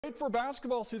Great for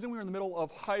basketball season. We're in the middle of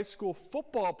high school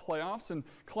football playoffs, and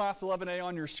Class 11A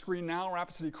on your screen now.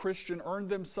 Rapid City Christian earned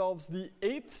themselves the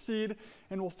 8th seed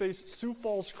and will face Sioux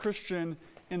Falls Christian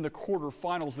in the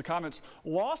quarterfinals. The Comets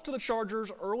lost to the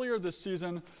Chargers earlier this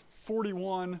season,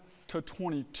 41-22.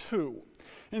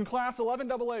 In Class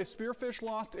 11AA, Spearfish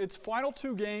lost its final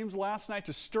 2 games last night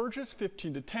to Sturgis,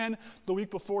 15-10, the week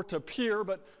before to Pierre,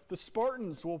 but the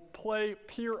Spartans will play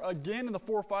Pierre again in the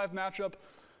 4-5 matchup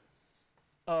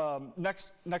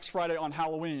next Friday on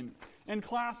Halloween. In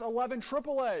Class 11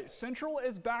 AAA, Central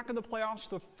is back in the playoffs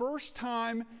the first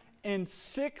time in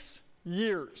 6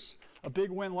 years. A big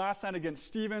win last night against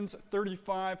Stevens,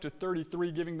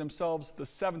 35-33, giving themselves the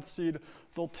 7th seed.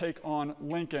 They'll take on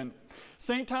Lincoln.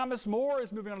 St. Thomas More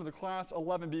is moving on to the Class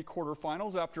 11B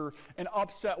quarterfinals after an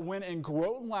upset win in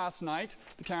Groton last night.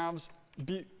 The Cavs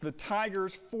beat the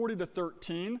Tigers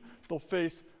 40-13. They'll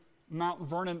face Mount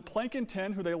Vernon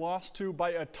Plankinton, who they lost to by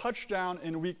a touchdown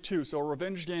in week 2, so a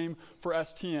revenge game for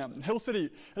STM. Hill City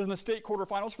is in the state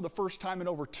quarterfinals for the first time in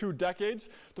over 2 decades.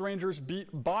 The Rangers beat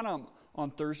Bonham on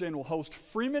Thursday and will host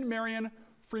Freeman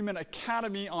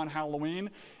Academy on Halloween.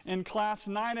 In Class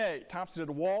 9A, top-seeded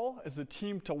Wall is the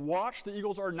team to watch. The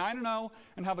Eagles are 9-0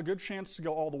 and have a good chance to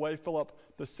go all the way, fill up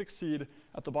the 6th seed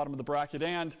at the bottom of the bracket.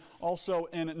 And also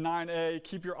in 9A,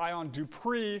 keep your eye on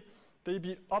Dupree. They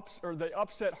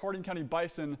upset Harding County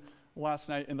Bison last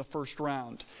night in the first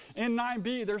round. In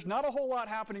 9B, there's not a whole lot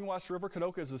happening West River.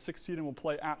 Kadoka is the 6th seed and will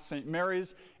play at St.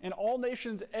 Mary's. In All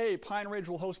Nations A, Pine Ridge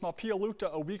will host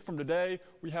Mapia-Luta a week from today.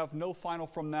 We have no final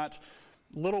from that.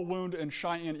 Little Wound and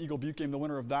Cheyenne Eagle Butte game, the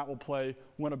winner of that will play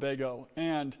Winnebago.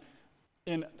 And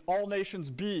in All Nations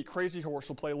B, Crazy Horse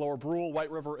will play Lower Brule. White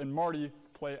River and Marty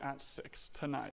play at 6 tonight.